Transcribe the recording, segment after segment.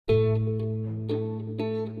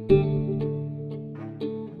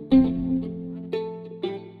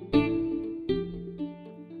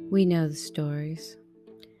We know the stories.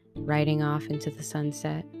 Riding off into the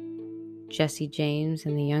sunset, Jesse James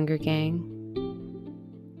and the Younger Gang.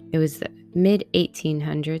 It was the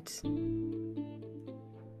mid-1800s,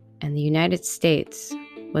 and the United States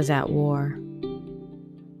was at war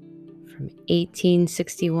from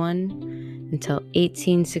 1861 until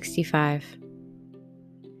 1865.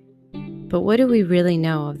 But what do we really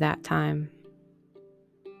know of that time?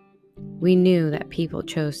 We knew that people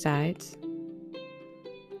chose sides.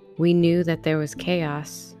 We knew that there was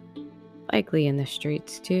chaos, likely in the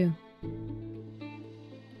streets too.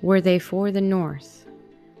 Were they for the North?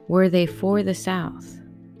 Were they for the South?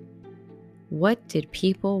 What did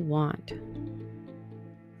people want?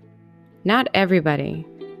 Not everybody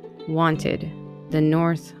wanted the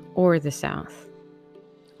North or the South,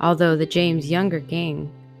 although the James Younger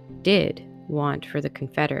Gang did want for the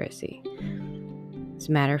Confederacy. As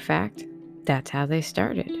a matter of fact, that's how they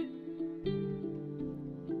started.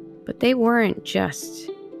 But they weren't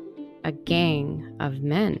just a gang of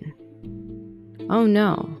men. Oh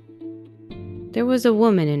no, there was a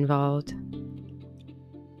woman involved.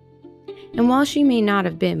 And while she may not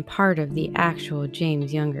have been part of the actual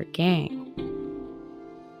James Younger Gang,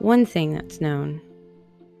 one thing that's known: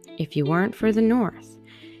 if you weren't for the North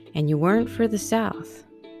and you weren't for the South,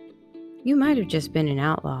 you might have just been an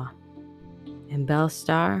outlaw. And Belle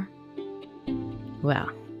Starr, well,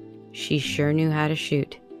 she sure knew how to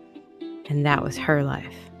shoot. And that was her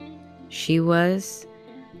life. She was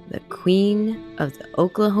the queen of the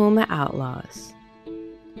Oklahoma Outlaws,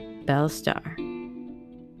 Belle Starr.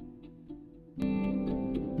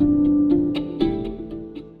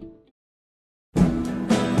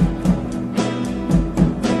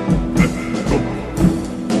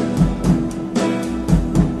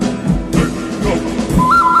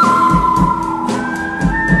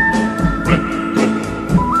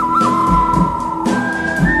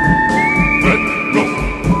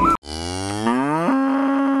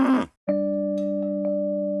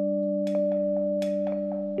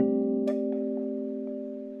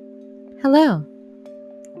 Hello,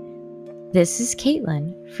 this is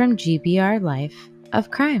Caitlin from GBR Life of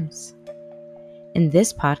Crimes. In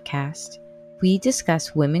this podcast, we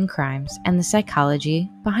discuss women crimes and the psychology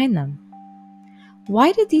behind them.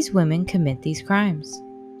 Why did these women commit these crimes?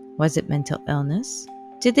 Was it mental illness?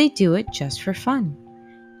 Did they do it just for fun?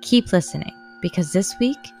 Keep listening, because this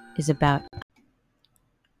week is about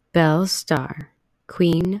Belle Starr,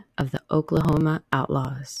 queen of the Oklahoma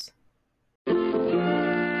Outlaws.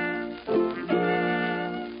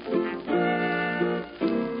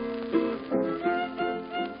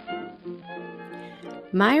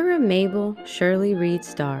 Myra Mabel Shirley Reed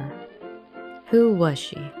Starr. Who was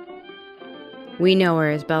she? We know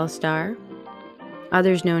her as Belle Starr.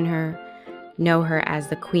 Others know her as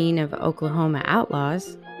the Queen of Oklahoma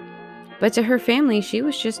Outlaws. But to her family, she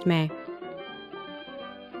was just May.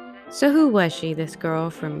 So who was she, this girl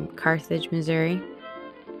from Carthage, Missouri?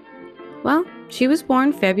 Well, she was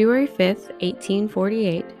born February 5th,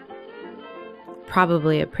 1848.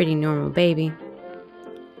 Probably a pretty normal baby.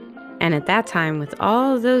 And at that time, with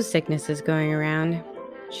all of those sicknesses going around,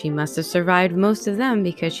 she must have survived most of them,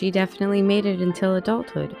 because she definitely made it until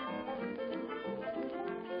adulthood.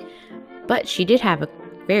 But she did have a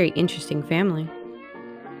very interesting family,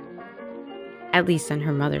 at least on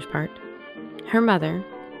her mother's part. Her mother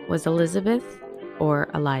was Elizabeth, or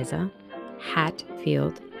Eliza,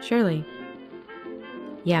 Hatfield Shirley.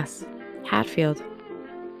 Yes, Hatfield.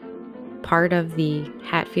 Part of the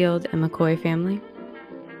Hatfield and McCoy family.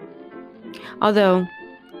 Although,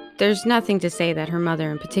 there's nothing to say that her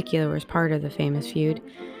mother in particular was part of the famous feud.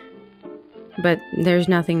 But there's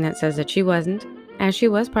nothing that says that she wasn't, as she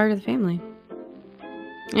was part of the family.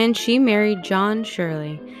 And she married John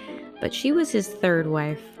Shirley, but she was his third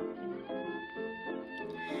wife.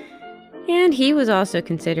 And he was also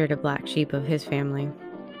considered a black sheep of his family.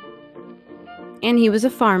 And he was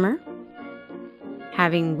a farmer,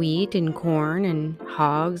 having wheat and corn and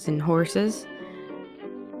hogs and horses.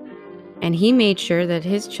 And he made sure that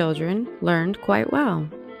his children learned quite well.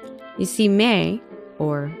 You see, May,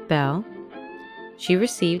 or Belle, she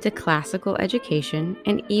received a classical education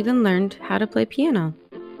and even learned how to play piano.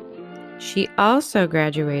 She also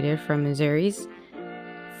graduated from Missouri's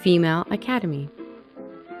Female Academy.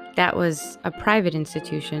 That was a private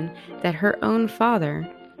institution that her own father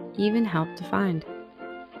even helped to find.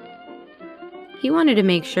 He wanted to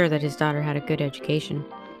make sure that his daughter had a good education,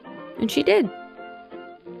 and she did.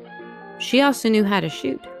 She also knew how to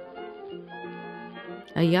shoot.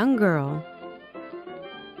 A young girl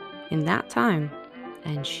in that time,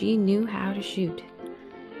 and she knew how to shoot.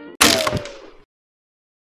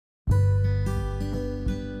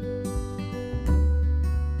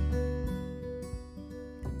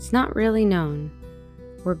 it's not really known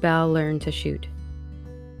where Belle learned to shoot.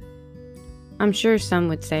 I'm sure some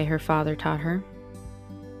would say her father taught her.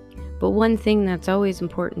 But one thing that's always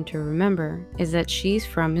important to remember is that she's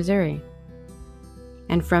from Missouri,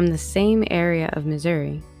 and from the same area of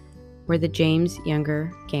Missouri where the James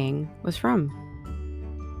Younger gang was from.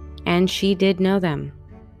 And she did know them.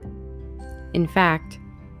 In fact,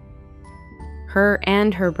 her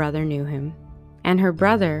and her brother knew him, and her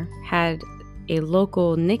brother had a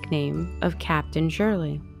local nickname of Captain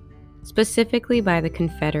Shirley, specifically by the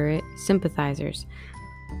Confederate sympathizers.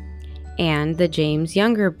 And the James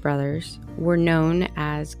Younger brothers were known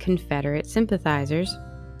as Confederate sympathizers,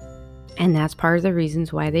 and that's part of the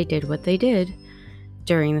reasons why they did what they did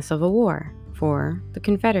during the Civil War for the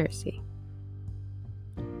Confederacy.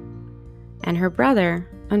 And her brother,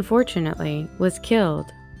 unfortunately, was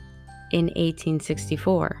killed in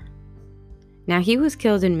 1864. Now, he was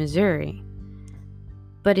killed in Missouri,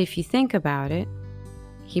 but if you think about it,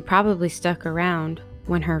 he probably stuck around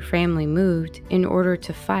when her family moved in order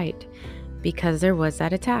to fight, because there was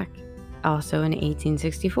that attack, also in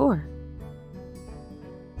 1864.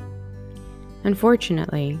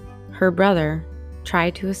 Unfortunately, her brother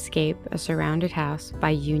tried to escape a surrounded house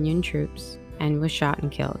by Union troops and was shot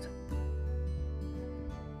and killed.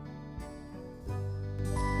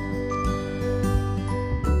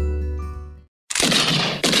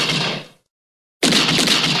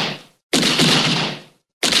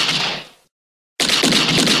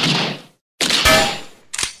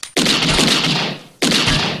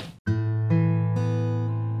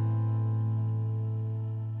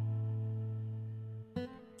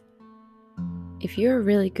 If you're a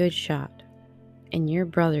really good shot and your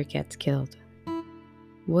brother gets killed,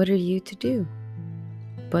 what are you to do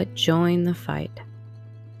but join the fight?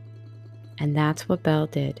 And that's what Belle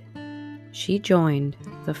did. She joined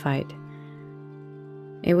the fight.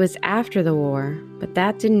 It was after the war, but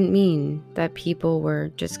that didn't mean that people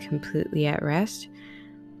were just completely at rest.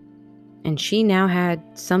 And she now had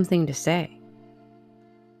something to say.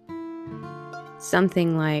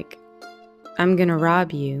 Something like, I'm gonna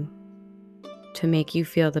rob you to make you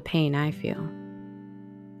feel the pain I feel.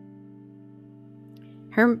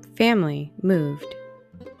 Her family moved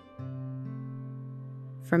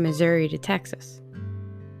from Missouri to Texas.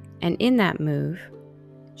 And in that move,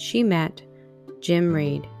 she met Jim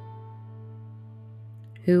Reed,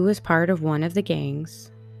 who was part of one of the gangs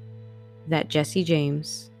that Jesse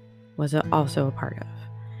James was also a part of.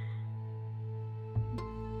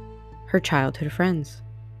 Her childhood friends.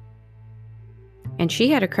 And she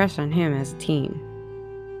had a crush on him as a teen.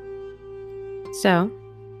 So,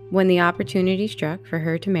 when the opportunity struck for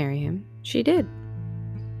her to marry him, she did.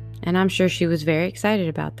 And I'm sure she was very excited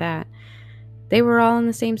about that. They were all on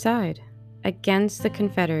the same side, against the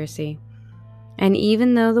Confederacy. And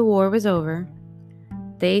even though the war was over,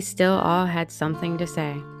 they still all had something to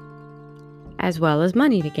say, as well as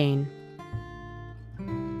money to gain.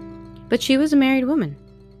 But she was a married woman.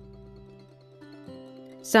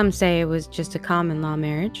 Some say it was just a common law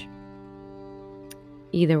marriage.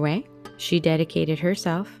 Either way, she dedicated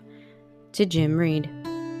herself to Jim Reed.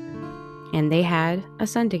 And they had a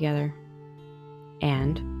son together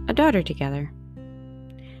and a daughter together.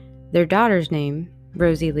 Their daughter's name,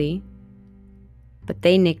 Rosie Lee, but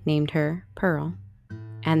they nicknamed her Pearl.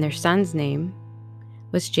 And their son's name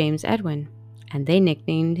was James Edwin, and they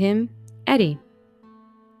nicknamed him Eddie.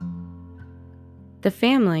 The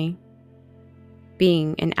family,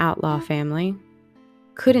 being an outlaw family,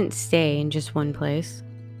 couldn't stay in just one place.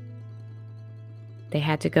 They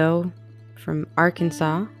had to go from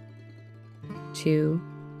Arkansas to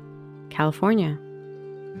California.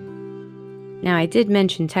 Now, I did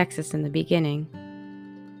mention Texas in the beginning,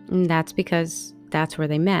 and that's because that's where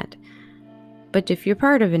they met. But if you're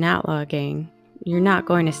part of an outlaw gang, you're not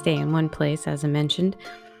going to stay in one place, as I mentioned.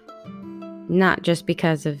 Not just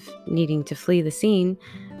because of needing to flee the scene,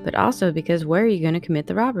 but also because where are you going to commit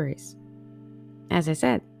the robberies? As I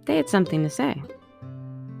said, they had something to say.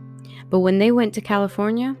 But when they went to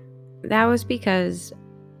California, that was because,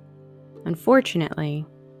 unfortunately,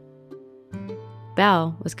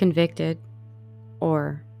 Belle was convicted,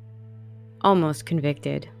 or almost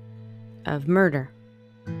convicted, of murder.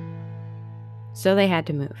 So they had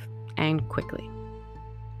to move, and quickly.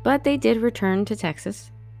 But they did return to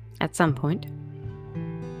Texas at some point.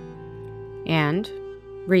 And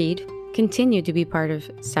Reed continued to be part of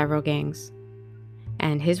several gangs.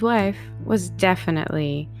 And his wife was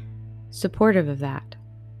definitely supportive of that.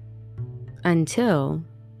 Until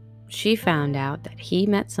she found out that he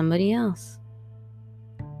met somebody else.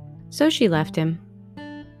 So she left him.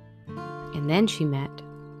 And then she met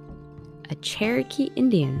a Cherokee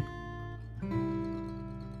Indian.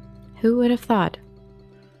 Who would have thought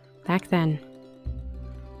back then?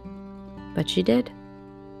 But she did.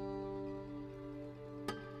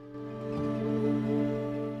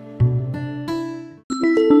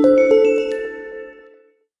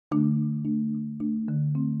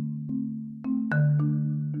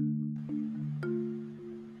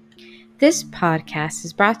 This podcast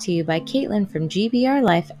is brought to you by Caitlin from GBR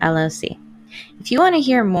Life LLC. If you want to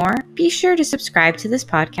hear more, be sure to subscribe to this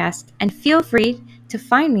podcast and feel free to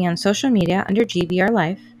find me on social media under GBR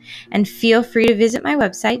Life, and feel free to visit my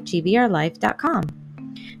website, gbrlife.com.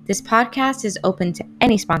 This podcast is open to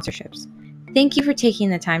any sponsorships. Thank you for taking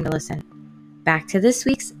the time to listen. Back to this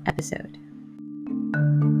week's episode.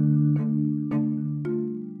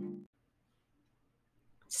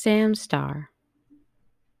 Sam Starr.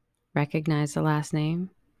 Recognize the last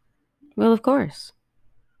name? Well, of course.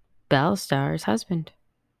 Belle Starr's husband.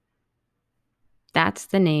 That's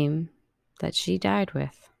the name that she died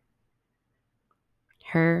with.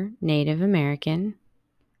 Her Native American,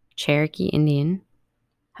 Cherokee Indian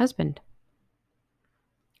husband.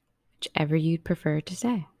 Whichever you'd prefer to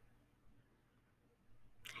say.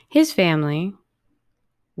 His family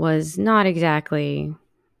was not exactly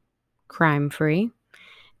crime-free.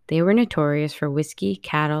 They were notorious for whiskey,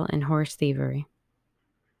 cattle, and horse thievery.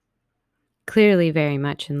 Clearly very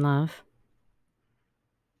much in love.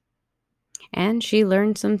 And she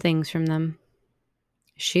learned some things from them.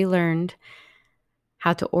 She learned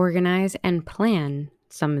how to organize and plan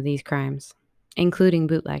some of these crimes, including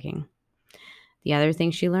bootlegging. The other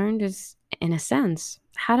thing she learned is, in a sense,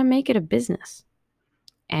 how to make it a business.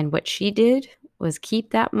 And what she did was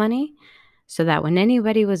keep that money so that when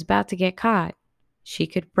anybody was about to get caught, she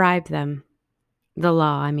could bribe them, the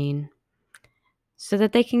law, I mean, so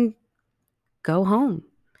that they can go home,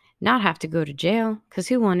 not have to go to jail, because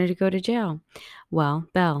who wanted to go to jail? Well,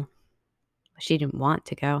 Belle. She didn't want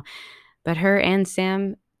to go, but her and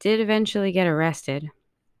Sam did eventually get arrested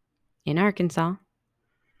in Arkansas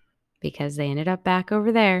because they ended up back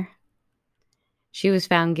over there. She was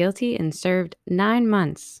found guilty and served 9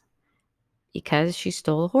 months because she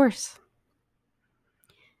stole a horse.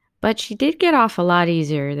 But she did get off a lot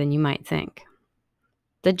easier than you might think.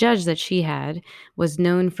 The judge that she had was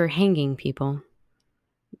known for hanging people.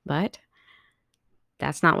 But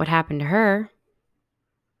that's not what happened to her.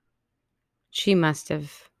 She must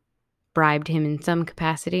have bribed him in some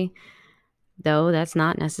capacity, though that's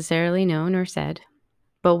not necessarily known or said.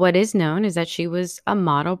 But what is known is that she was a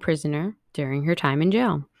model prisoner during her time in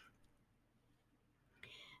jail.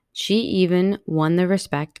 She even won the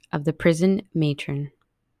respect of the prison matron.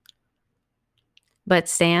 But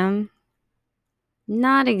Sam,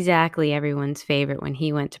 not exactly everyone's favorite when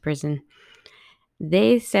he went to prison.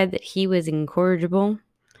 They said that he was incorrigible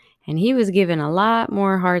and he was given a lot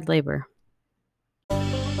more hard labor.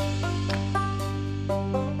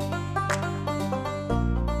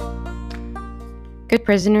 Good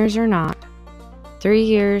prisoners or not, 3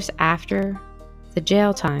 years after the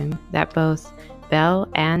jail time that both Belle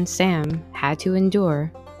and Sam had to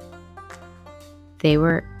endure, they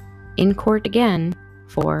were in court again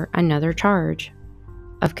for another charge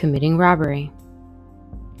of committing robbery.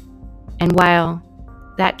 And while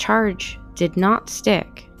that charge did not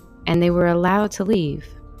stick and they were allowed to leave,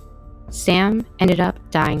 Sam ended up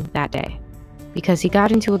dying that day because he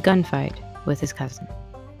got into a gunfight with his cousin.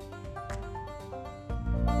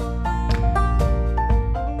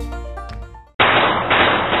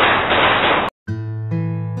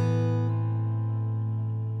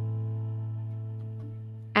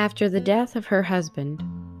 After the death of her husband,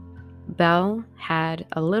 Belle had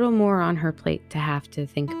a little more on her plate to have to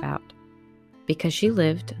think about because she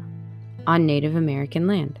lived on Native American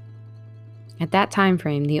land. At that time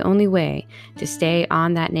frame, the only way to stay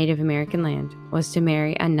on that Native American land was to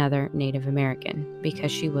marry another Native American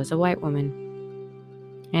because she was a white woman.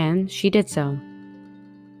 And she did so.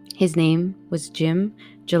 His name was Jim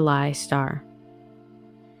July Starr.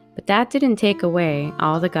 But that didn't take away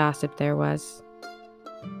all the gossip there was.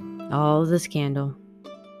 All the scandal,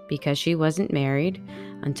 because she wasn't married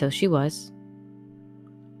until she was.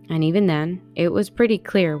 And even then, it was pretty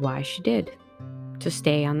clear why she did, to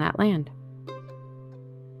stay on that land.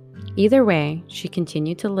 Either way, she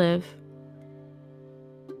continued to live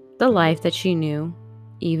the life that she knew,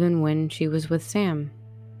 even when she was with Sam.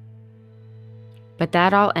 But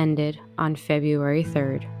that all ended on February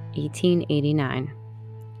 3rd, 1889,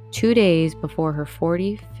 2 days before her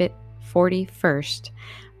 41st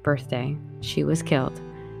birthday. She was killed.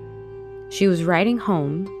 She was riding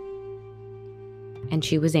home and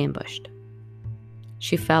she was ambushed.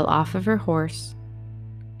 She fell off of her horse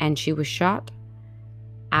and she was shot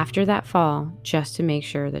after that fall just to make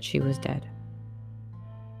sure that she was dead.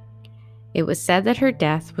 It was said that her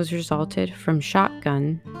death was resulted from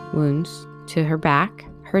shotgun wounds to her back,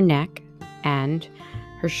 her neck, and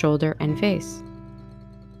her shoulder and face.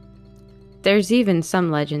 There's even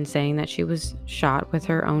some legend saying that she was shot with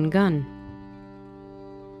her own gun.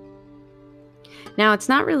 Now, it's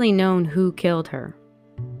not really known who killed her.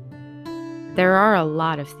 There are a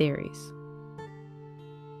lot of theories.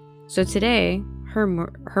 So today, her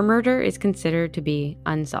murder is considered to be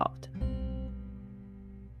unsolved.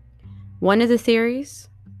 One of the theories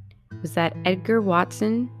was that Edgar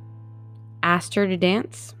Watson asked her to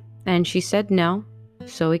dance, and she said no,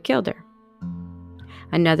 so he killed her.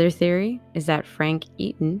 Another theory is that Frank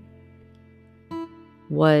Eaton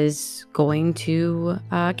was going to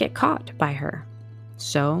get caught by her,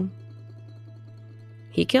 so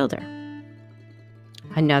he killed her.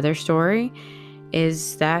 Another story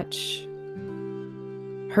is that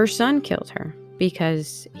her son killed her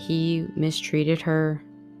because he mistreated her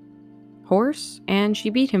horse and she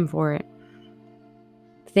beat him for it.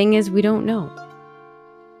 The thing is, we don't know.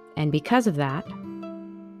 And because of that,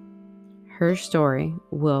 her story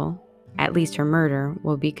will, at least her murder,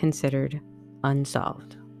 will be considered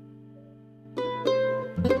unsolved.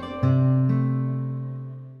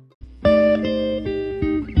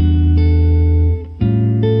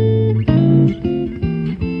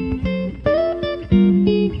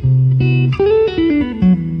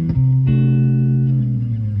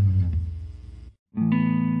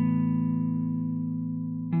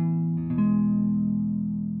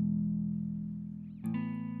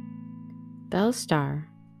 Belle Starr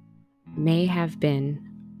may have been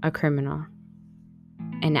a criminal,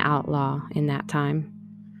 an outlaw in that time,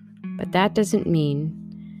 but that doesn't mean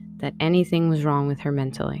that anything was wrong with her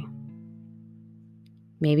mentally.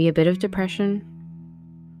 Maybe a bit of depression,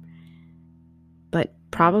 but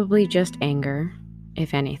probably just anger,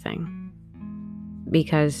 if anything,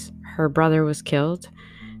 because her brother was killed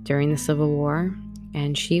during the Civil War,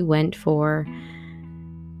 and she went for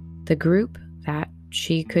the group that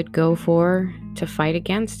she could go for to fight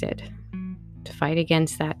against it, to fight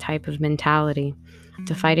against that type of mentality,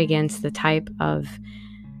 to fight against the type of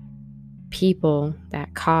people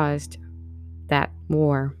that caused that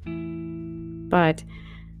war. But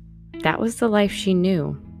that was the life she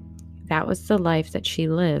knew. That was the life that she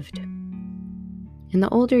lived. And the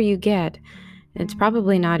older you get, it's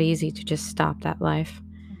probably not easy to just stop that life.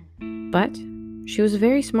 But she was a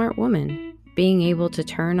very smart woman, being able to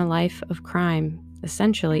turn a life of crime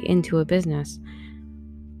essentially into a business.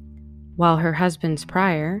 While her husbands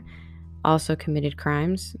prior also committed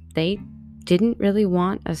crimes, they didn't really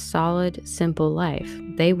want a solid, simple life.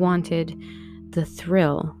 They wanted the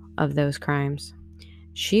thrill of those crimes.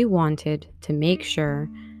 She wanted to make sure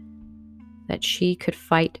that she could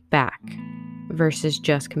fight back versus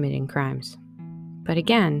just committing crimes. But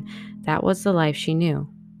again, that was the life she knew.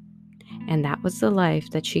 And that was the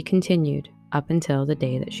life that she continued up until the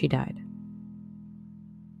day that she died.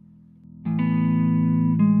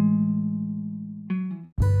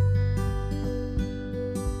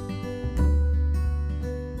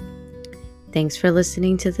 Thanks for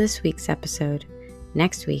listening to this week's episode.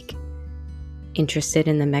 Next week, interested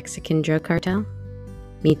in the Mexican drug cartel?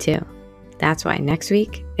 Me too. That's why next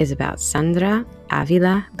week is about Sandra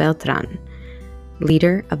Avila Beltran,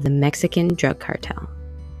 leader of the Mexican drug cartel.